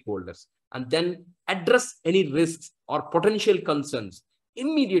 1 stakeholders, and then address any risks or potential concerns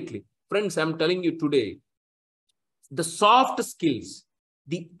immediately. Friends, I'm telling you today, the soft skills,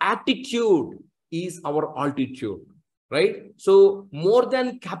 the attitude is our altitude, right? So more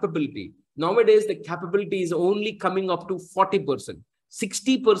than capability. Nowadays, the capability is only coming up to 40%.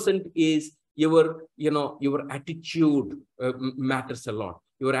 60% is your attitude matters a lot.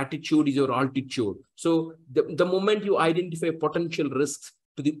 Your attitude is your altitude. So the moment you identify potential risks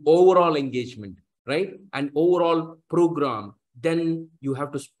to the overall engagement, right, and overall program, then you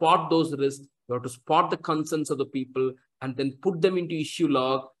have to spot those risks. You have to spot the concerns of the people and then put them into issue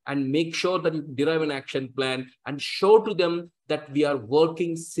log and make sure that you derive an action plan and show to them that we are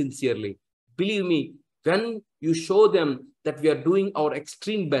working sincerely. Believe me, when you show them that we are doing our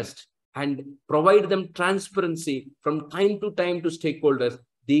extreme best and provide them transparency from time to stakeholders,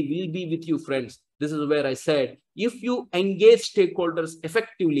 they will be with you, friends. This is where I said, if you engage stakeholders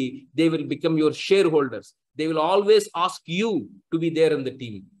effectively, they will become your shareholders. They will always ask you to be there in the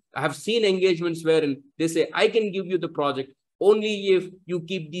team. I have seen engagements wherein they say, I can give you the project only if you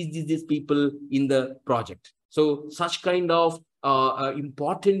keep these people in the project. So such kind of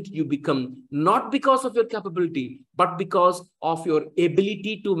important you become, not because of your capability, but because of your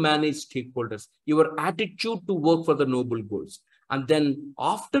ability to manage stakeholders, your attitude to work for the noble goals. And then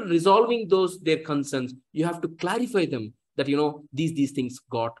after resolving their concerns, you have to clarify them that, these things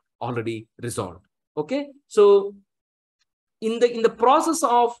got already resolved. Okay. So in the process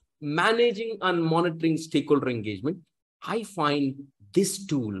of managing and monitoring stakeholder engagement, I find this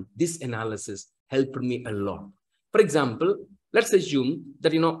tool, this analysis helped me a lot. For example, let's assume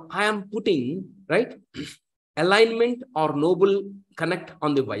that, I am putting, right, alignment or noble connect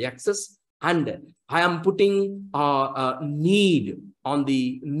on the y-axis, and I am putting need on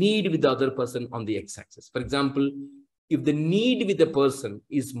the need with the other person on the x-axis. For example, if the need with the person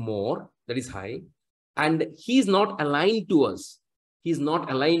is more, that is high, and he is not aligned to us, he is not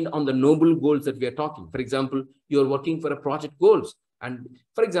aligned on the noble goals that we are talking. For example, you are working for a project goals. And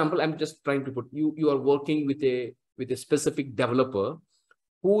for example, I'm just trying to put you are working with a specific developer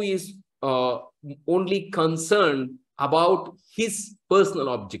who is only concerned about his personal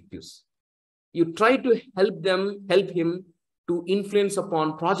objectives. You try to help him to influence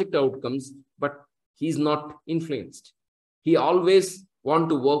upon project outcomes, but he's not influenced. He always want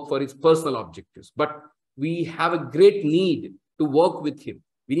to work for his personal objectives, but we have a great need to work with him.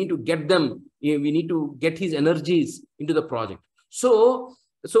 We need to get them, we need to get his energies into the project. So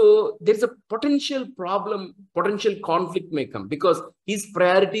there's a potential problem, potential conflict may come because his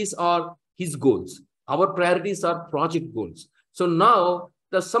priorities are his goals. Our priorities are project goals. So now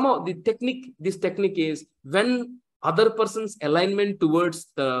this technique is when other person's alignment towards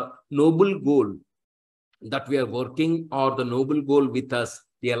the noble goal that we are working or the noble goal with us,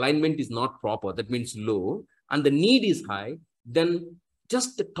 the alignment is not proper, that means low, and the need is high, then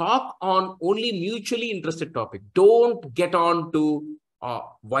just talk on only mutually interested topic. Don't get on to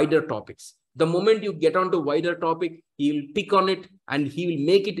wider topics. The moment you get on to wider topic, he will pick on it and he will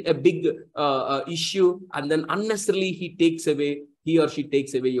make it a big issue, and then unnecessarily he or she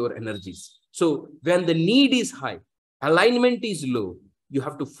takes away your energies. So when the need is high, alignment is low, you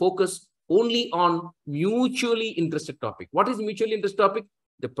have to focus only on mutually interested topic. What is mutually interested topic?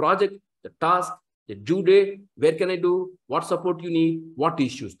 The project, the task, the due date, where can I do, what support you need, what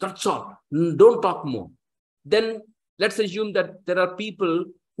issues. That's all. Don't talk more. Then let's assume that there are people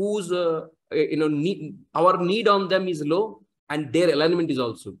whose our need on them is low and their alignment is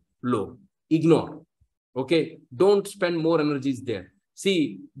also low. Ignore. Okay, don't spend more energies there.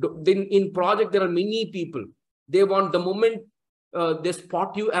 See, then in project there are many people. They want the moment they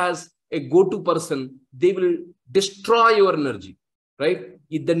spot you as a go-to person, they will destroy your energy, right?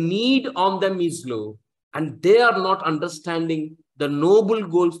 If the need on them is low and they are not understanding the noble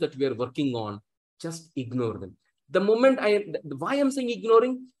goals that we are working on, just ignore them. The moment why I'm saying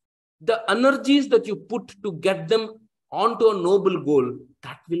ignoring, the energies that you put to get them onto a noble goal,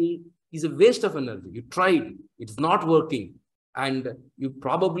 is a waste of energy. You tried, it's not working, and you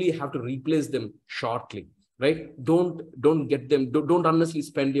probably have to replace them shortly. Right? Don't get them, don't unnecessarily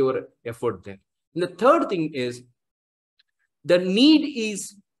spend your effort there. And the third thing is the need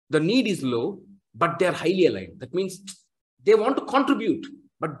is low, but they're highly aligned. That means they want to contribute,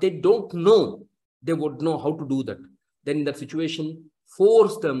 but they don't know. They would know how to do that. Then in that situation,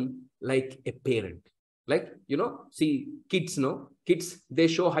 force them like a parent. Like, see, kids, they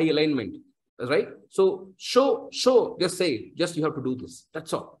show high alignment, right? So just say, you have to do this.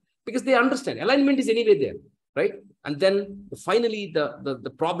 That's all. Because they understand alignment is anyway there, right? And then finally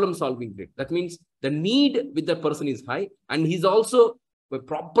the problem solving bit. That means the need with the person is high and he's also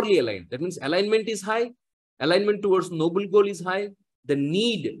properly aligned. That means alignment is high, alignment towards noble goal is high, the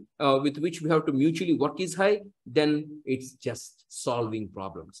need with which we have to mutually work is high, then it's just solving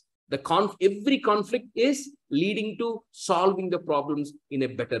problems. Every conflict is leading to solving the problems in a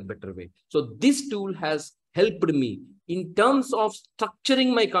better way. So this tool has helped me in terms of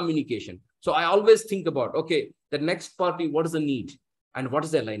structuring my communication. So I always think about, okay, the next party, what is the need and what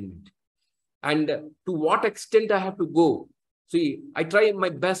is the alignment? And to what extent I have to go. See, I try my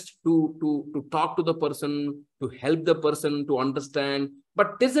best to talk to the person, to help the person to understand,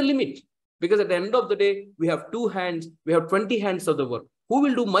 but there's a limit because at the end of the day, we have 2 hands, we have 20 hands of the work. Who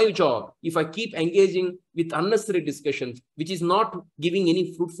will do my job if I keep engaging with unnecessary discussions, which is not giving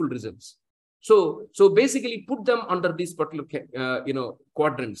any fruitful results? So basically put them under these particular,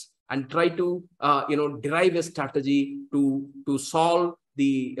 quadrants and try to, derive a strategy to solve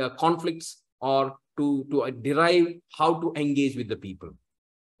the conflicts or to derive how to engage with the people.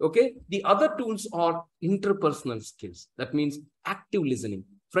 Okay. The other tools are interpersonal skills. That means active listening.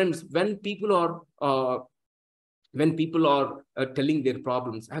 Friends, when people are telling their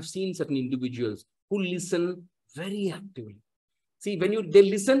problems, I've seen certain individuals who listen very actively. See, when they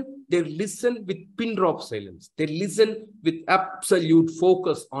listen with pin drop silence. They listen with absolute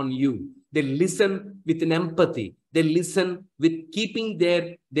focus on you. They listen with an empathy. They listen with keeping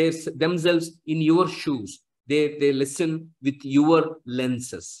themselves in your shoes. They listen with your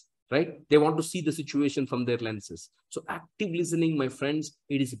lenses, right? They want to see the situation from their lenses. So active listening, my friends,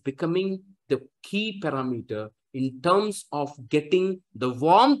 it is becoming the key parameter in terms of getting the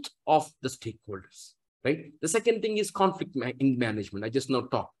warmth of the stakeholders, right? The second thing is conflict in management. I just now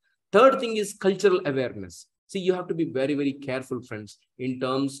talked. Third thing is cultural awareness. See, you have to be very, very careful, friends, in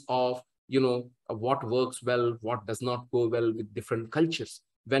terms of, what works well, what does not go well with different cultures.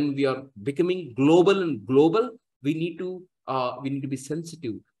 When we are becoming global, we need to be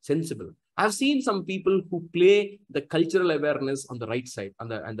sensible. I've seen some people who play the cultural awareness on the right side,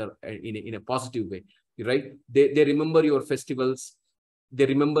 in a positive way, right? They remember your festivals, they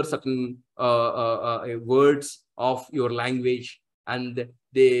remember certain words of your language, and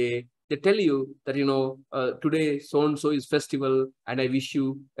they tell you that, today so and so is festival, and I wish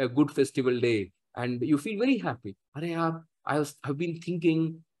you a good festival day, and you feel very happy. I've been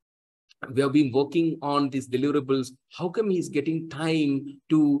thinking, we have been working on these deliverables. How come he's getting time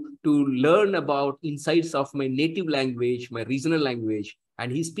to learn about insights of my native language, my regional language,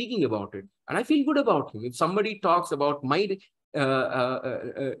 and he's speaking about it, and I feel good about him. If somebody talks about my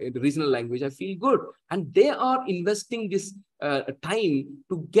regional language, I feel good, and they are investing this time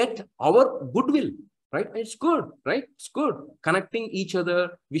to get our goodwill. Right? It's good, right? It's good. Connecting each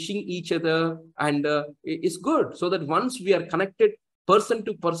other, wishing each other, and it's good. So that once we are connected person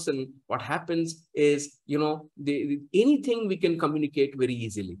to person, what happens is, anything we can communicate very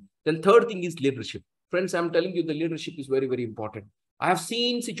easily. Then third thing is leadership. Friends, I'm telling you, the leadership is very, very important. I have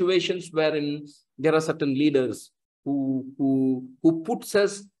seen situations wherein there are certain leaders who puts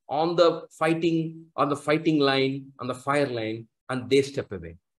us on the fighting line, on the fire line, and they step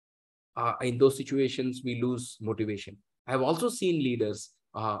away. In those situations, we lose motivation. I have also seen leaders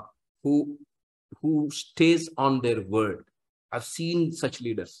who stays on their word. I've seen such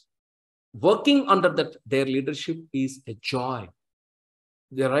leaders. Working under their leadership is a joy.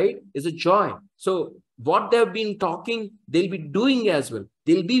 Right? Is a joy. So what they've been talking, they'll be doing as well.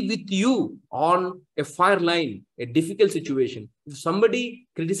 They'll be with you on a fire line, a difficult situation. If somebody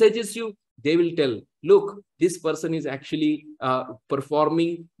criticizes you, they will tell, look, this person is actually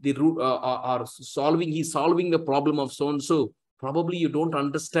performing the root or solving the problem of so and so. Probably you don't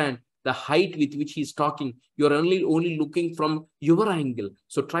understand the height with which he's talking. You're only looking from your angle.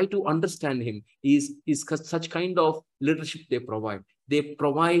 So try to understand him. Is such kind of leadership they provide. They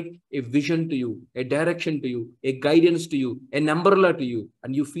provide a vision to you, a direction to you, a guidance to you, an umbrella to you,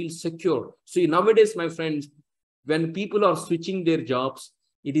 and you feel secure. So nowadays, my friends, when people are switching their jobs,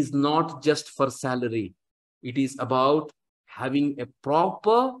 it is not just for salary. It is about having a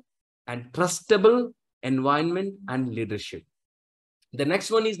proper and trustable environment and leadership. The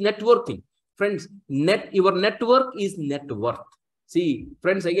next one is networking. Friends, your network is net worth. See,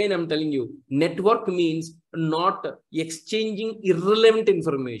 friends, again, I'm telling you, network means not exchanging irrelevant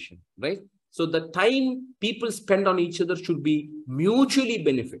information, right? So the time people spend on each other should be mutually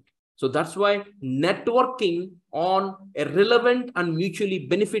benefit. So that's why networking on a relevant and mutually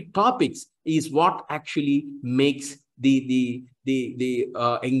benefit topics is what actually makes the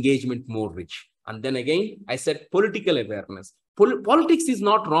engagement more rich. And then again, I said political awareness. Politics is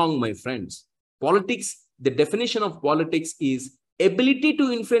not wrong, my friends. Politics, the definition of politics is ability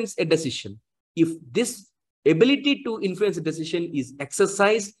to influence a decision. If this ability to influence a decision is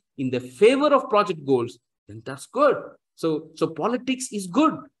exercised in the favor of project goals, then that's good. So politics is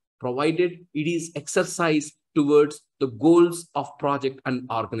good, provided it is exercised towards the goals of project and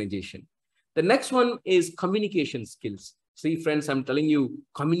organization. The next one is communication skills. See, friends, I'm telling you,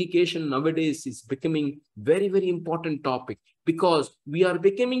 communication nowadays is becoming very, very important topic because we are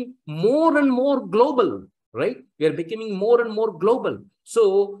becoming more and more global, right? We are becoming more and more global.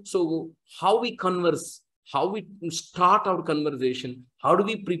 So how we converse, how we start our conversation, how do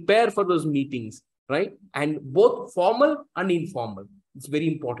we prepare for those meetings, right? And both formal and informal. It's very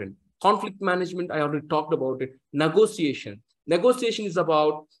important. Conflict management, I already talked about it. Negotiation. Negotiation is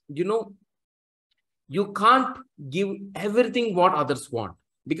about, you can't give everything what others want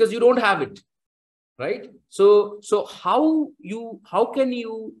because you don't have it, right? So how can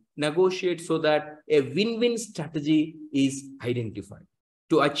you negotiate so that a win-win strategy is identified?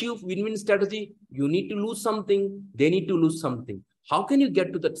 To achieve win-win strategy, you need to lose something, they need to lose something. How can you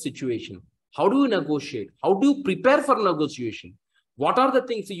get to that situation? How do you negotiate? How do you prepare for negotiation? What are the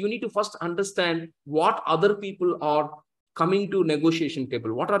things? So you need to first understand what other people are coming to negotiation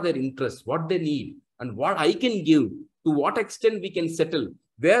table. What are their interests? What they need? And what I can give, to what extent we can settle,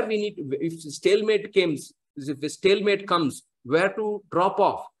 where we need, if stalemate comes, where to drop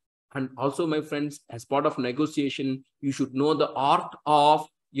off. And also, my friends, as part of negotiation, you should know the art of,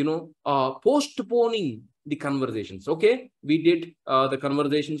 postponing the conversations. Okay, we did the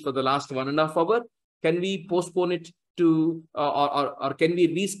conversations for the last 1.5 hours. Can we postpone it to, or can we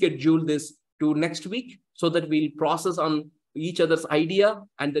reschedule this to next week so that we'll process on each other's idea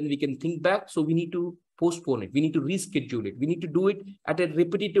and then we can think back. So we need to postpone it. We need to reschedule it. We need to do it at a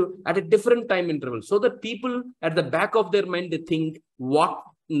different time interval so that people at the back of their mind, they think what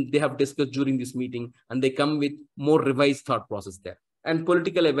they have discussed during this meeting and they come with more revised thought process there. And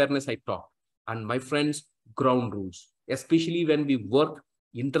political awareness, I talked. And my friends, ground rules, especially when we work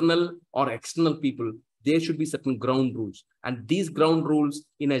internal or external people, there should be certain ground rules. And these ground rules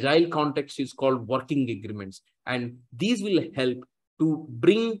in agile context is called working agreements. And these will help to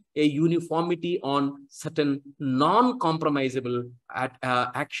bring a uniformity on certain non-compromisable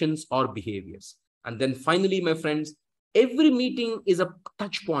actions or behaviors. And then finally, my friends, every meeting is a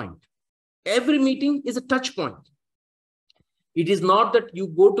touch point. Every meeting is a touch point. It is not that you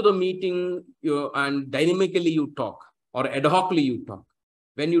go to the meeting and dynamically you talk or ad hocly you talk.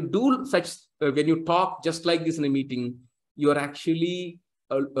 When you do such, when you talk just like this in a meeting, you are actually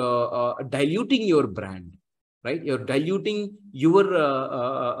diluting your brand, right? You're diluting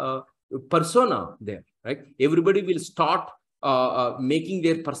your persona there, right? Everybody will start making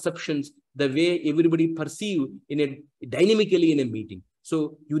their perceptions the way everybody perceive in a dynamically in a meeting.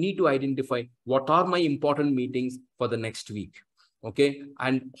 So you need to identify what are my important meetings for the next week, okay?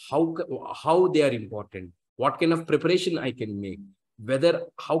 And how they are important, what kind of preparation I can make,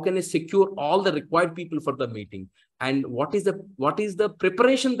 how can I secure all the required people for the meeting, and what is the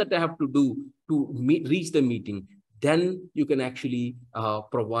preparation that I have to do to reach the meeting. Then you can actually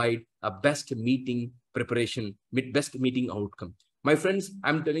provide a best meeting preparation, best meeting outcome. My friends,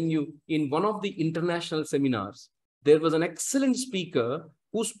 I'm telling you, in one of the international seminars, there was an excellent speaker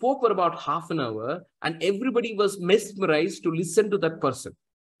who spoke for about half an hour and everybody was mesmerized to listen to that person.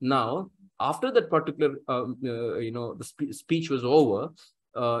 Now, after that particular, the speech was over,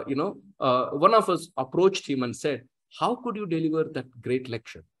 one of us approached him and said, how could you deliver that great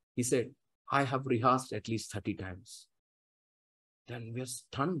lecture? He said, I have rehearsed at least 30 times. Then we are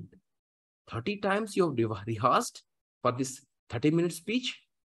stunned. 30 times you have rehearsed for this 30-minute speech?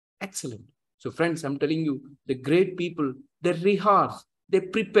 Excellent. So friends, I'm telling you, the great people, they rehearse, they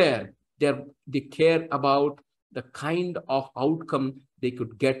prepare, they care about the kind of outcome they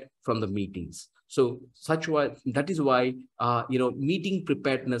could get from the meetings. So that is why, meeting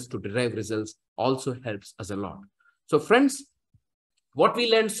preparedness to derive results also helps us a lot. So friends, what we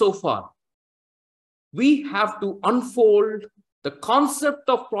learned so far, we have to unfold the concept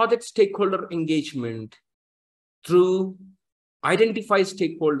of project stakeholder engagement through identify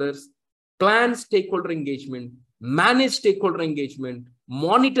stakeholders, plan stakeholder engagement, manage stakeholder engagement,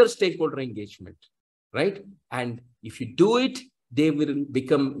 monitor stakeholder engagement, right? And if you do it, they will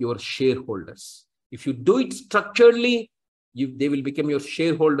become your shareholders. If you do it structurally, they will become your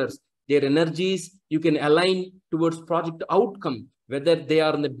shareholders. Their energies, you can align towards project outcome, whether they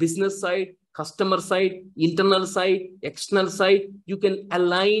are on the business side, customer side, internal side, external side, you can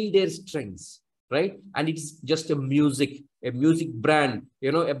align their strengths, right? And it's just a music brand,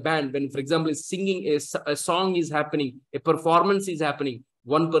 a band, when, for example, singing a song is happening, a performance is happening,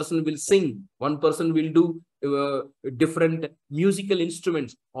 one person will sing, one person will do different musical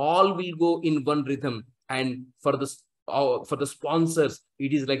instruments, all will go in one rhythm. And for the sponsors,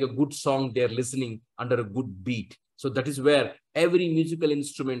 it is like a good song they're listening under a good beat. So that is where every musical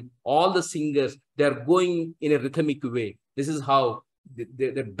instrument, all the singers, they're going in a rhythmic way. This is how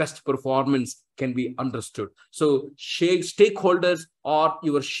the best performance can be understood. So stakeholders are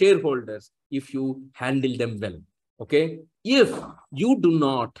your shareholders if you handle them well. Okay. If you do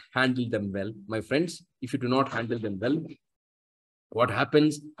not handle them well, my friends, if you do not handle them well, what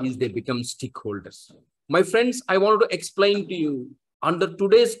happens is they become stakeholders. My friends, I wanted to explain to you, under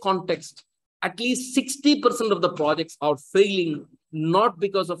today's context, at least 60% of the projects are failing, not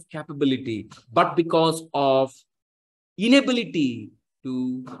because of capability, but because of inability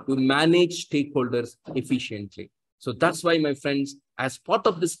to manage stakeholders efficiently. So that's why, my friends, as part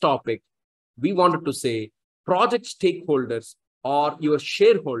of this topic, we wanted to say project stakeholders are your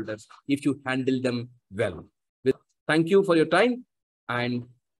shareholders if you handle them well. Thank you for your time, and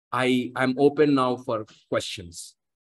I am open now for questions.